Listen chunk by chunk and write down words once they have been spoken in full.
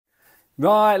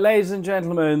Right, ladies and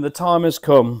gentlemen, the time has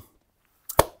come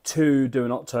to do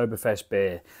an Oktoberfest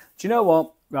beer. Do you know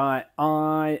what? Right,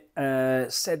 I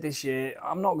said this year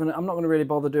I'm not gonna really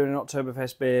bother doing an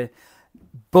Oktoberfest beer,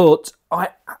 but I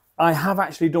have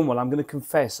actually done one. I'm going to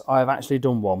confess I have actually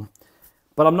done one,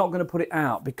 but I'm not going to put it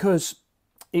out because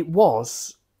it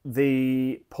was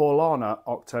the Paulaner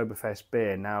Oktoberfest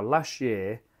beer. Now, last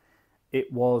year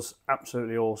it was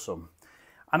absolutely awesome.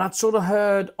 And I'd sort of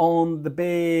heard on the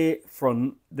beer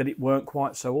front that it weren't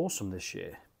quite so awesome this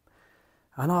year.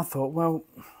 And I thought, well,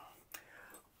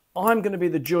 I'm going to be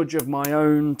the judge of my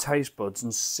own taste buds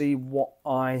and see what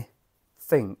I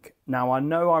think. Now, I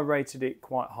know I rated it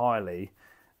quite highly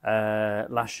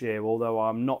last year, although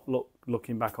I'm not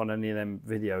looking back on any of them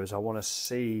videos. I want to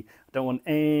see, I don't want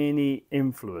any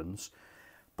influence.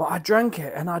 But I drank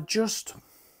it and I just,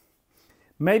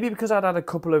 maybe because I'd had a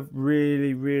couple of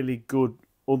really, really good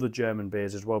other German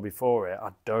beers as well before it,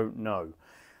 I don't know.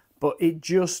 But it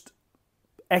just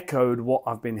echoed what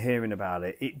I've been hearing about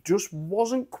it. It just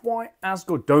wasn't quite as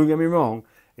good. Don't get me wrong.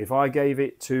 If I gave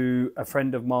it to a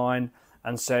friend of mine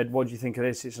and said, what do you think of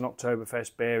this? It's an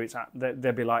Oktoberfest beer.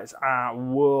 They'd be like,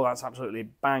 whoa, that's absolutely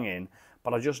banging.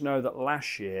 But I just know that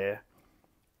last year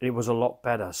it was a lot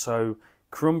better. So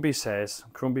Crumby says,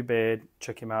 Crumby Beard,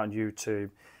 check him out on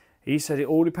YouTube. He said it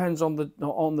all depends on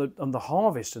the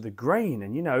harvest of the grain,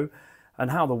 and and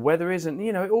how the weather is, and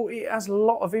it has a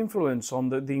lot of influence on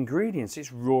the ingredients.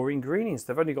 It's raw ingredients.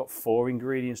 They've only got 4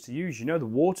 ingredients to use. The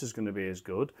water's going to be as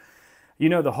good.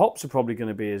 The hops are probably going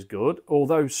to be as good,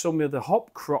 although some of the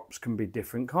hop crops can be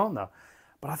different, can't they?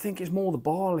 But I think it's more the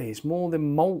barley, it's more the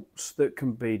malts that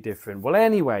can be different. Well,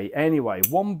 anyway,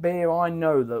 one beer I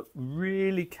know that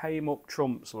really came up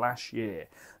trumps last year,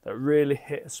 that really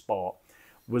hit a spot,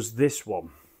 was this one.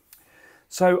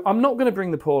 So I'm not going to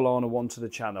bring the Paulaner one to the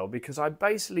channel because I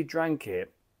basically drank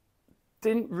it.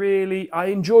 I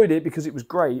enjoyed it because it was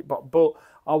great, but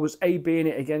I was A-Bing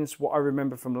it against what I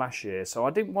remember from last year. So I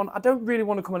don't really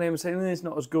want to come on here and say it's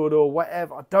not as good or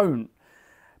whatever. I don't,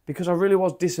 because I really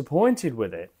was disappointed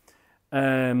with it.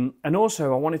 And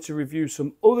also I wanted to review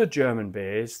some other German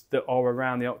beers that are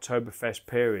around the Oktoberfest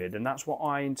period, and that's what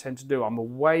I intend to do. I'm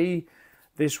away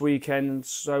this weekend,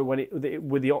 so with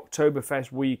the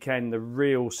Oktoberfest weekend, the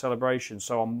real celebration,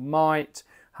 so I might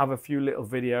have a few little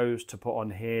videos to put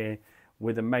on here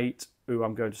with a mate who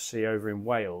I'm going to see over in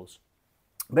Wales.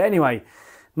 But anyway,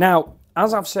 now,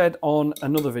 as I've said on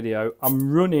another video,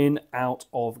 I'm running out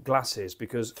of glasses,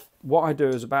 because what I do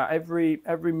is about every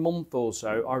month or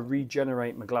so, I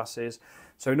regenerate my glasses.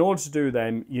 So in order to do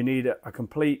them, you need a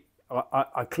complete,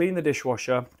 I clean the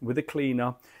dishwasher with a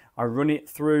cleaner. I run it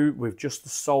through with just the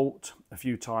salt a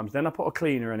few times. Then I put a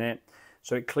cleaner in it,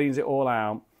 so it cleans it all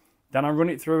out. Then I run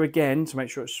it through again to make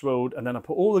sure it's swilled. And then I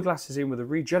put all the glasses in with a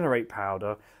regenerate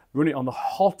powder, run it on the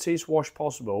hottest wash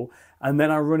possible. And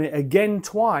then I run it again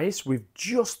twice with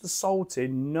just the salt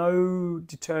in, no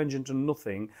detergent and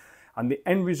nothing. And the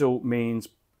end result means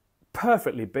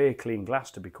perfectly beer clean glass,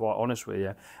 to be quite honest with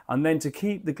you. And then to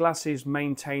keep the glasses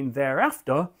maintained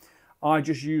thereafter, I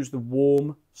just use the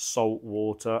warm salt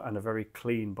water and a very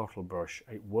clean bottle brush.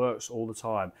 It works all the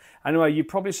time. Anyway, you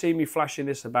probably see me flashing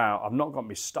this about. I've not got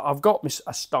I've got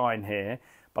a Stein here,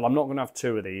 but I'm not going to have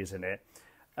 2 of these in it.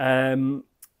 So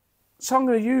I'm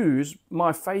going to use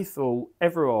my faithful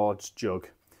Everard's jug.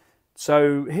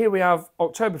 So here we have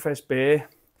Oktoberfest beer,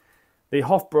 the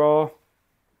Hofbrau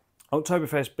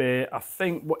Oktoberfest beer. I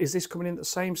think, what is this coming in the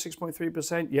same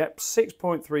 6.3%? Yep,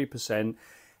 6.3%.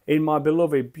 In my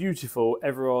beloved, beautiful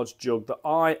Everard's jug that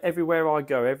everywhere I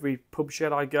go, every pub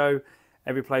shed I go,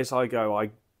 every place I go,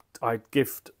 I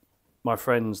gift my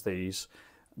friends these.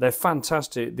 They're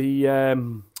fantastic. The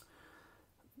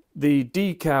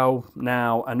decal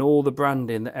now and all the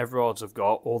branding that Everard's have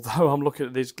got, although I'm looking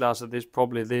at this glass and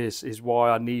this is why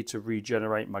I need to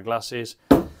regenerate my glasses,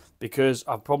 because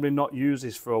I've probably not used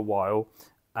this for a while.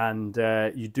 And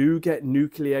you do get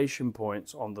nucleation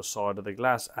points on the side of the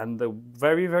glass. And the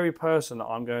very, very person that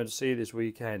I'm going to see this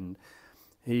weekend,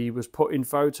 he was putting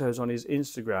photos on his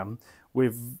Instagram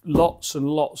with lots and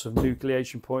lots of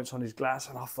nucleation points on his glass.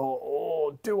 And I thought,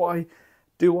 oh, do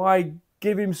I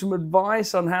give him some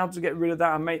advice on how to get rid of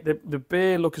that and make the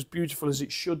beer look as beautiful as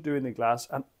it should do in the glass?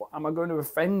 And am I going to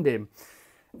offend him?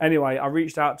 Anyway, I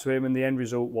reached out to him, and the end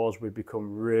result was we've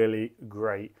become really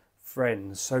great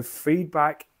friends. So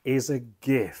feedback is a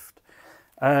gift.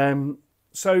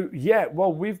 So yeah,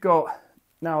 well, we've got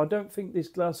now, I don't think this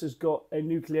glass has got a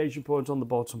nucleation point on the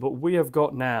bottom, but we have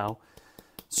got now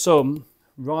some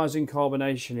rising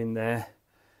carbonation in there.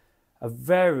 a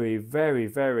very, very,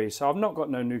 very. So I've not got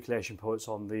no nucleation points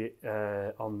on the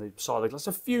side of the glass.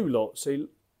 A few lots. So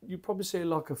you probably see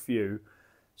like a few.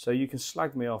 So you can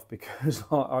slag me off because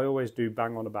I always do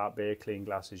bang on about beer clean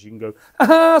glasses. You can go,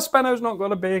 ah, Speno's not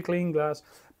got a beer clean glass,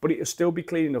 but it'll still be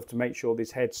clean enough to make sure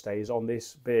this head stays on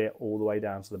this beer all the way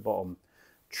down to the bottom.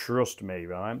 Trust me,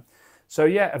 right? So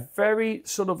yeah, a very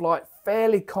sort of like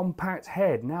fairly compact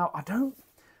head. Now I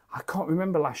can't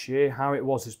remember last year how it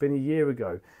was. It's been a year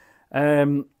ago.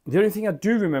 The only thing I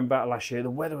do remember about last year, the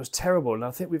weather was terrible, and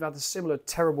I think we've had a similar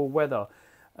terrible weather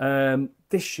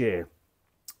this year.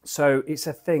 So it's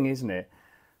a thing, isn't it?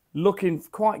 Looking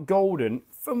quite golden.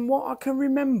 From what I can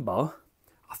remember,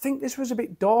 I think this was a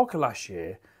bit darker last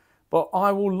year, but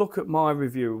I will look at my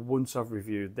review once I've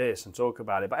reviewed this and talk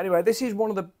about it. But anyway, this is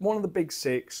one of the big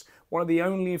six, one of the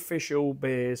only official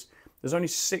beers. There's only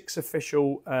 6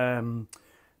 official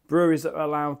breweries that are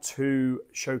allowed to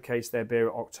showcase their beer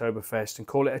at Oktoberfest and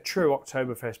call it a true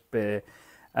Oktoberfest beer.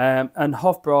 And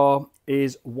Hofbrau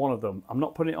is one of them. I'm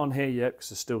not putting it on here yet because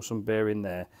there's still some beer in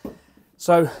there.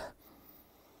 So,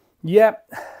 yeah,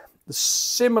 the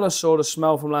similar sort of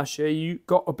smell from last year. You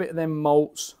got a bit of them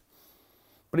malts,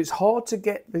 but it's hard to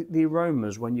get the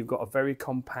aromas when you've got a very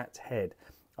compact head.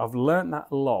 I've learnt that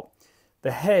a lot.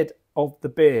 The head of the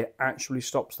beer actually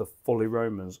stops the full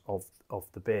aromas of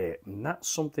the beer, and that's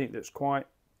something that's quite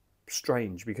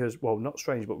strange because, well, not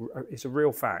strange, but it's a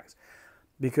real fact,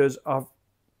 because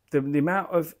the amount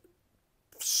of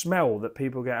smell that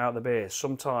people get out of the beer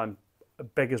sometimes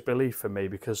beggars belief for me,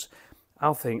 because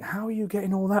I'll think, how are you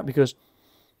getting all that? Because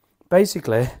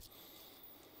basically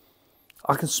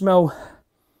I can smell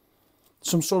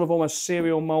some sort of almost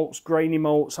cereal malts, grainy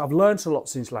malts. I've learnt a lot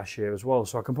since last year as well,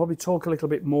 so I can probably talk a little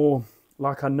bit more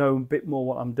like I know a bit more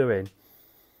what I'm doing.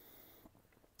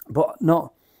 But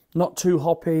not too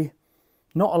hoppy,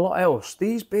 not a lot else.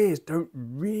 These beers don't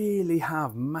really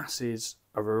have masses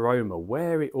of aroma.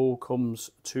 Where it all comes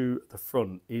to the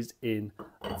front is in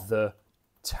the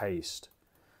taste.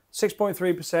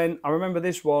 6.3%. I remember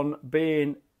this one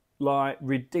being like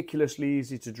ridiculously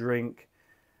easy to drink.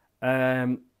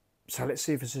 So let's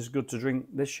see if this is good to drink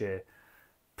this year.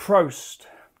 Prost.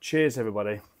 Cheers,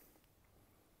 everybody.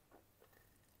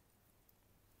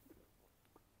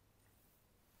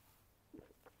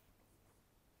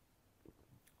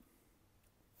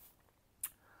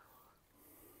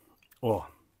 Oh,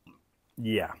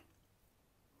 yeah.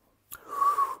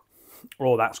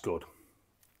 Oh, that's good.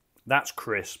 That's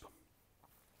crisp.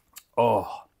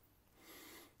 Oh,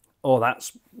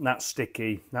 that's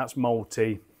sticky. That's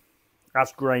malty.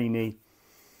 That's grainy.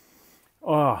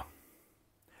 Oh,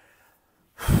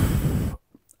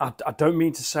 I don't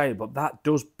mean to say it, but that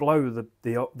does blow the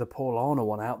Paulaner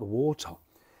one out the water.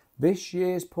 This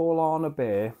year's Paulaner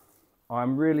beer,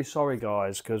 I'm really sorry,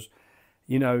 guys, because,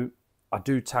 you know, I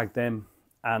do tag them,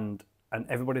 and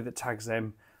everybody that tags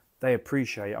them, they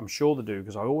appreciate it. I'm sure they do,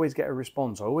 because I always get a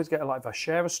response. I always get if I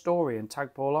share a story and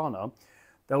tag Paulaner,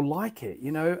 they'll like it,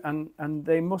 you know, and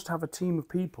they must have a team of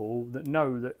people that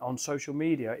know that on social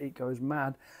media it goes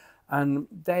mad, and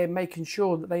they're making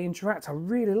sure that they interact. I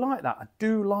really like that. I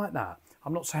do like that.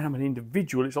 I'm not saying I'm an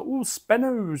individual. It's like, oh,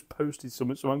 Speno's posted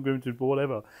something, so I'm going to do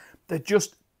whatever. They're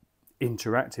just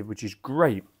interactive, which is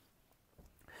great.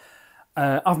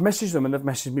 I've messaged them and they've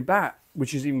messaged me back,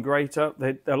 which is even greater.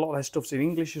 A lot of their stuff's in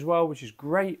English as well, which is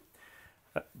great.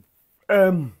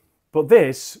 But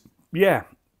this, yeah,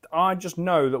 I just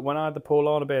know that when I had the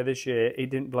Paulaner beer this year, it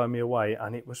didn't blow me away,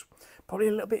 and it was probably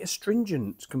a little bit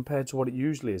astringent compared to what it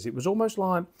usually is. It was almost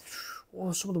like,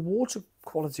 well, some of the water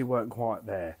quality weren't quite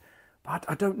there. But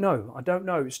I don't know. I don't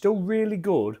know. It's still really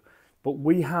good, but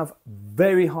we have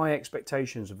very high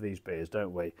expectations of these beers,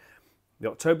 don't we? The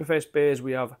Oktoberfest beers,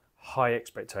 we have high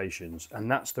expectations,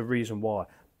 and that's the reason why.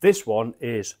 This one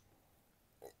is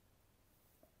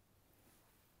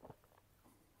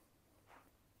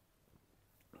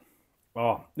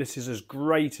this is as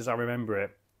great as I remember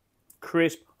it.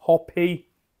 Crisp, hoppy.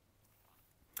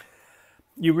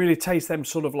 You really taste them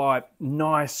sort of like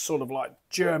nice, sort of like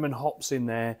German hops in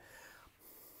there.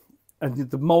 And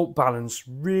the malt balance,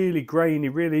 really grainy,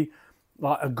 really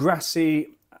like a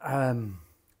grassy,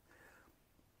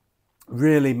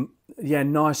 really, yeah,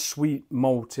 nice, sweet,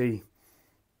 malty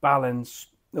balance.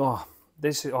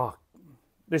 This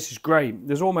is great.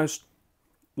 There's almost,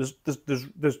 there's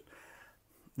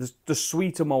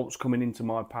sweeter malts coming into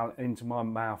my palate, into my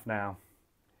mouth now.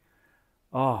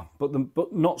 But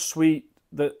not sweet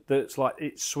that's like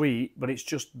it's sweet, but it's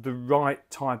just the right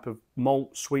type of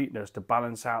malt sweetness to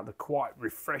balance out the quite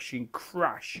refreshing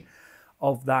crash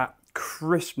of that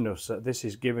crispness that this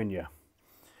is giving you.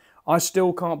 I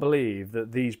still can't believe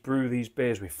that these brew these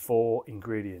beers with 4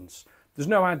 ingredients. There's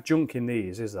no adjunct in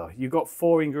these, is there? You've got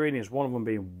 4 ingredients, one of them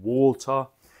being water.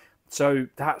 So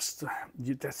that's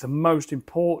the most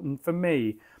important for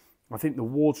me. I think the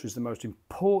water is the most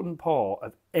important part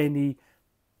of any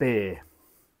beer.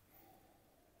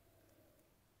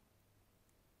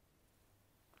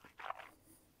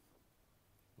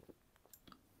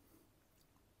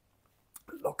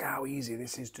 Look how easy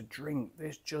this is to drink.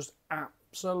 This just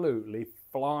absolutely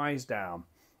flies down.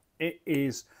 It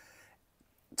is,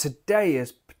 today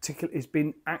is particularly, it's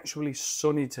been actually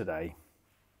sunny today.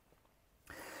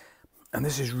 And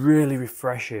this is really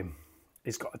refreshing.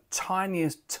 It's got a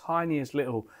tiniest bit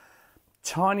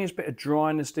of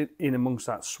dryness in amongst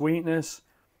that sweetness.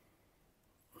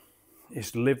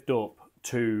 It's lived up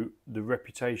to the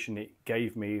reputation it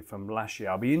gave me from last year.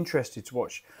 I'll be interested to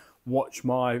watch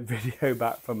my video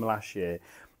back from last year.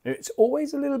 It's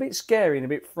always a little bit scary and a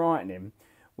bit frightening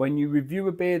when you review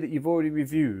a beer that you've already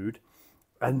reviewed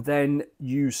and then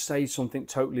you say something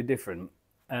totally different.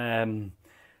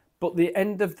 But at the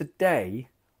end of the day,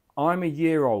 I'm a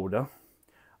year older.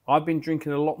 I've been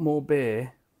drinking a lot more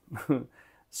beer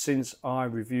since I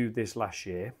reviewed this last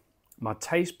year. My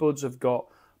taste buds have got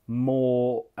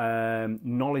more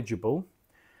knowledgeable,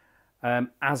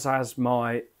 as has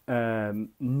my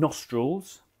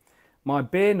nostrils. My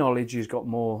beer knowledge has got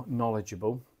more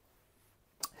knowledgeable.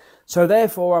 So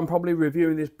therefore, I'm probably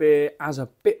reviewing this beer as a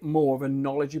bit more of a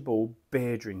knowledgeable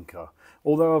beer drinker.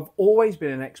 Although I've always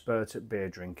been an expert at beer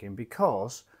drinking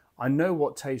because I know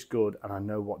what tastes good and I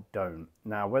know what don't.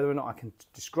 Now, whether or not I can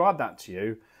describe that to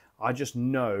you, I just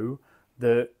know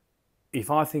that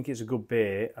if I think it's a good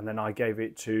beer and then I gave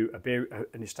it to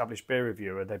an established beer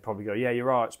reviewer, they'd probably go, yeah, you're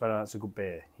right, Speno, that's a good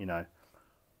beer, you know.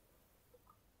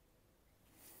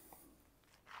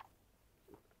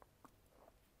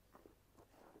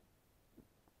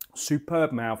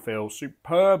 Superb mouthfeel,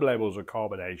 superb levels of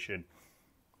carbonation,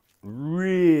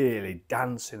 really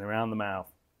dancing around the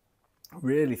mouth,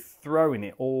 really throwing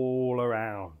it all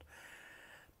around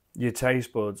your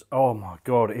taste buds. Oh my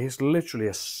God, it's literally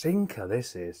a sinker,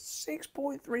 this is.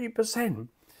 6.3%.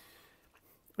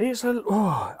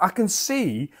 I can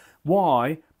see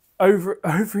why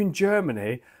over in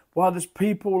Germany, why there's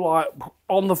people like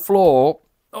on the floor,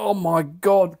 oh my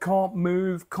God, can't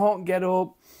move, can't get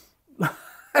up.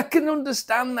 I can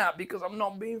understand that because I'm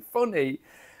not being funny.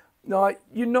 Like,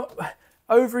 you're not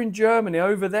over in Germany,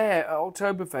 over there at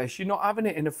Oktoberfest, you're not having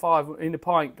it in a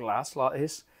pint glass like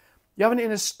this. You're having it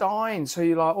in a stein. So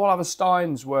you're like, oh, I'll have a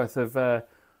stein's worth of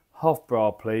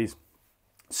Hofbrau, please.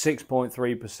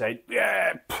 6.3%.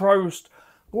 Yeah, Prost.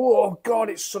 Oh God,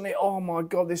 it's sunny. Oh my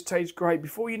God, this tastes great.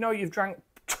 Before you know, you've drank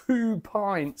 2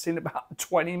 pints in about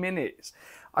 20 minutes.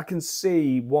 I can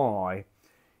see why.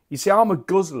 You see, I'm a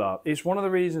guzzler. It's one of the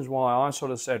reasons why I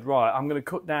sort of said, right, I'm going to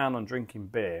cut down on drinking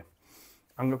beer.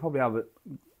 I'm going to probably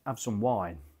have some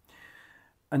wine.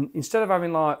 And instead of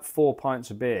having like 4 pints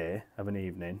of beer of an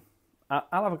evening,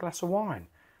 I'll have a glass of wine.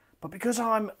 But because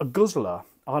I'm a guzzler,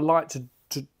 I like to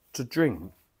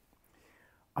drink.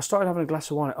 I started having a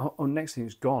glass of wine. Oh, next thing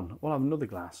it's gone. Well, I'll have another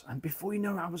glass. And before you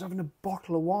know it, I was having a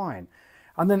bottle of wine.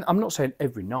 And then, I'm not saying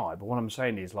every night, but what I'm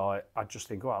saying is like, I just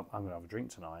think, oh, I'm going to have a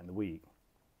drink tonight in the week.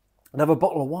 And have a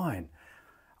bottle of wine.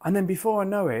 And then before I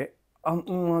know it,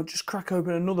 I'll just crack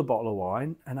open another bottle of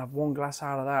wine and have 1 glass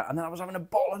out of that. And then I was having a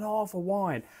bottle and a half of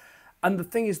wine. And the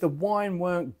thing is, the wine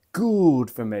weren't good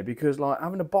for me because like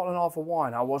having a bottle and a half of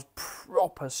wine, I was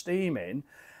proper steaming.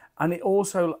 And it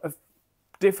also,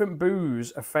 different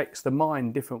booze affects the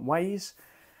mind different ways.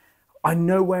 I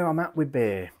know where I'm at with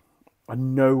beer. I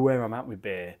know where I'm at with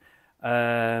beer.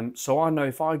 So I know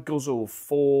if I guzzle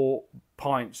 4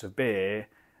 pints of beer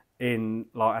in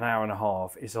like an hour and a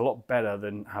half, it's a lot better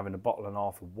than having a bottle and a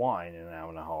half of wine in an hour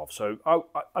and a half. So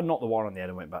I knocked the wine on the head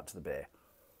and went back to the beer.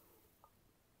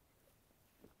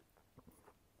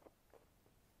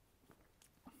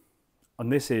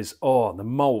 And this is, oh, the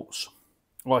malts.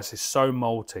 Oh, this is so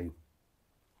malty,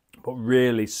 but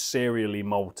really cereally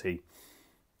malty.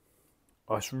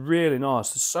 Oh, it's really nice.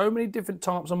 There's so many different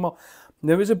types of malt.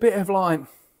 There is a bit of like,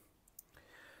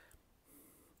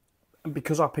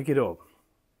 because I pick it up,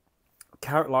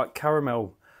 like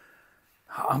caramel.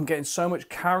 I'm getting so much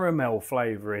caramel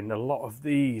flavour in a lot of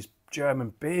these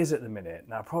German beers at the minute.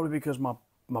 Now, probably because my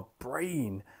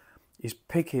brain is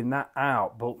picking that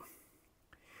out, but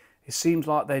it seems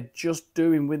like they're just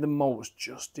doing with the malts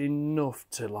just enough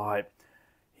to like,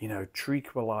 you know,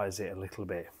 treaquelize it a little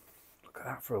bit. Look at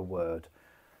that for a word.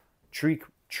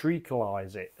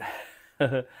 Treaquelize it.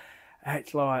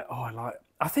 It's like, oh,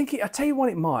 I tell you what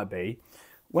it might be.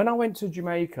 When I went to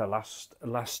Jamaica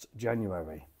last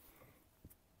January,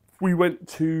 we went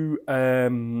to,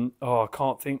 I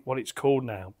can't think what it's called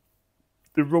now.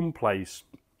 The rum place.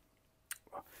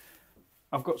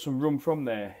 I've got some rum from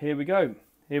there. Here we go.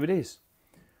 Here it is.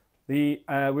 We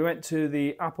went to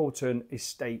the Appleton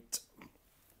Estate.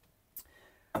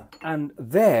 And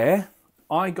there,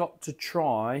 I got to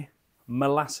try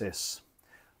molasses.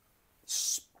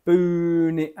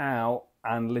 Spoon it out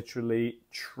and literally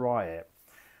try it.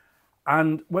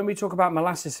 And when we talk about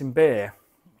molasses in beer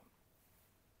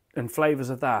and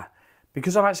flavours of that,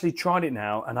 because I've actually tried it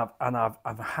now and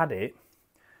I've had it,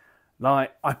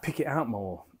 like I pick it out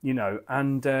more, you know,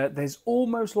 and there's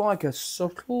almost like a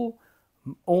subtle,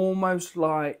 almost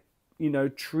like, you know,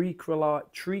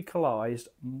 treaclised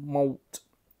malt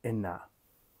in that.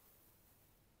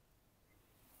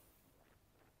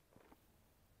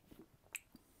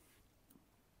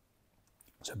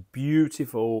 It's a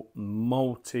beautiful,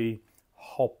 malty,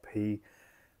 hoppy,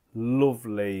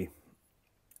 lovely.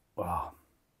 Oh,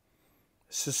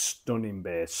 it's a stunning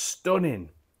beer.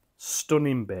 Stunning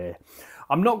beer.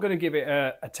 I'm not going to give it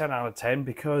a 10 out of 10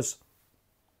 because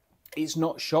it's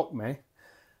not shocked me.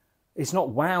 It's not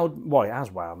wowed. Well, it has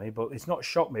wowed me, but it's not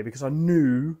shocked me because I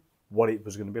knew what it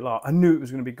was going to be like. I knew it was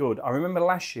going to be good. I remember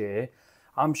last year,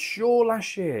 I'm sure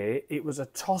last year it was a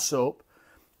toss-up.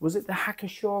 Was it the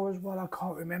Hackashaw as well? I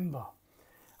can't remember.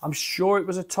 I'm sure it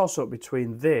was a toss-up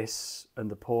between this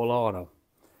and the Paulaner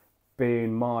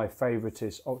being my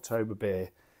favouriteest October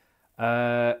beer.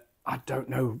 I don't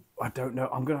know. I'm going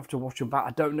to have to watch them back.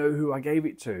 I don't know who I gave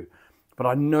it to. But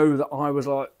I know that I was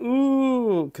like,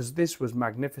 ooh, because this was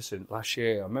magnificent last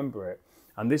year. I remember it.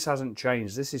 And this hasn't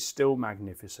changed. This is still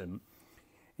magnificent.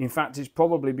 In fact, it's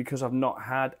probably because I've not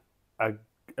had a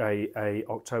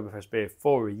Oktoberfest beer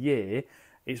for a year.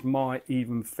 It might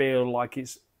even feel like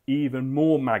it's even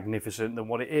more magnificent than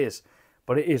what it is.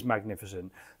 But it is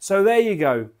magnificent. So there you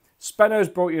go. Speno's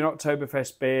brought you an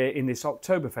Oktoberfest beer in this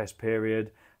Oktoberfest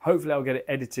period. Hopefully I'll get it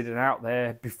edited and out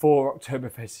there before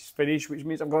Oktoberfest is finished, which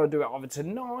means I'm going to do it either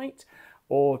tonight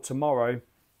or tomorrow.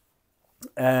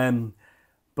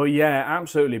 But yeah,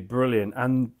 absolutely brilliant.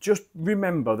 And just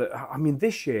remember that, I mean,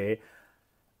 this year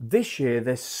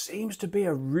there seems to be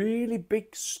a really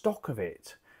big stock of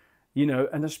it. You know,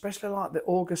 and especially like the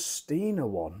Augustina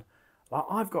one, like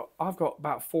I've got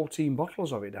about 14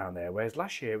 bottles of it down there, whereas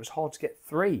last year it was hard to get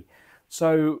 3.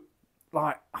 So,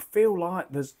 like, I feel like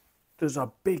there's a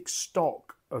big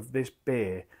stock of this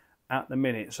beer at the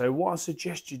minute. So what I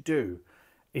suggest you do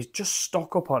is just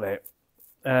stock up on it,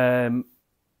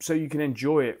 so you can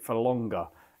enjoy it for longer.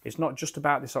 It's not just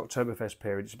about this Oktoberfest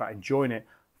period; it's about enjoying it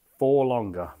for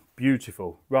longer.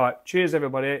 Beautiful. Right, cheers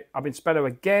everybody. I've been Speno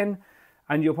again.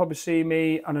 And you'll probably see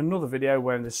me on another video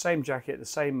wearing the same jacket, the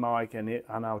same mic, and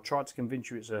I'll try to convince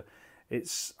you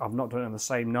I've not done it on the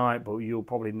same night, but you'll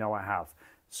probably know I have.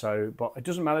 So, but it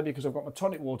doesn't matter because I've got my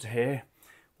tonic water here,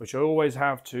 which I always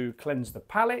have to cleanse the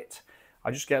palate.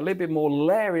 I just get a little bit more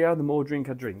lairier the more drink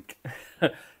I drink.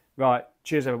 Right,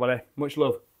 cheers everybody. Much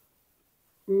love.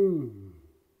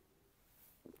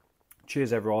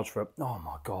 Cheers everyone for, oh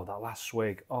my God, that last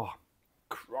swig. Oh,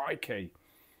 crikey.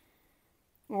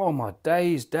 Oh my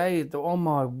days, oh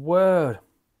my word.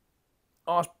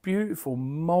 Oh, it's beautiful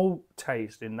malt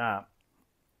taste in that.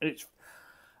 It's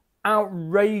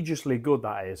outrageously good,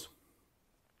 that is.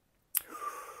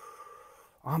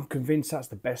 I'm convinced that's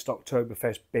the best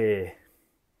Oktoberfest beer.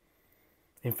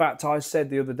 In fact, I said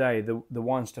the other day the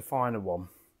Weihenstephaner one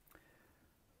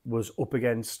was up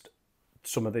against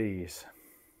some of these.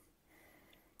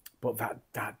 But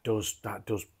that does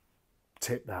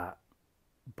tip that.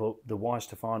 But the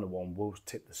Weihenstephaner one will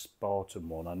tip the Spartan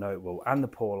one. I know it will. And the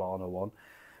Paulaner one.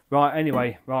 Right,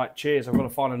 anyway. Right, cheers. I've got to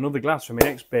find another glass for my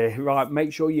next beer. Right,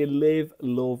 make sure you live,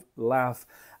 love, laugh.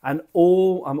 And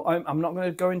I'm not going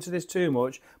to go into this too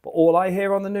much, but all I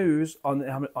hear on the news, I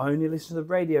only listen to the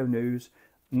radio news,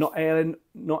 not ale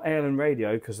and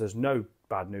radio, because there's no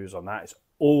bad news on that. It's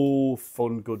all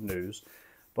fun, good news.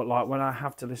 But like when I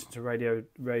have to listen to radio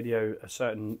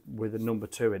with a number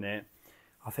 2 in it,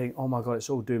 I think, oh my God, it's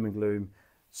all doom and gloom.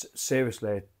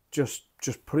 Seriously, just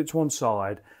put it to one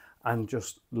side and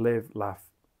just live, laugh,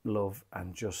 love,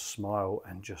 and just smile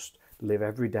and just live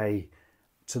every day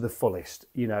to the fullest,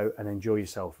 you know, and enjoy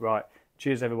yourself. Right.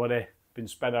 Cheers, everybody. Been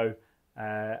Speno,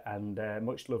 and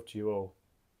much love to you all.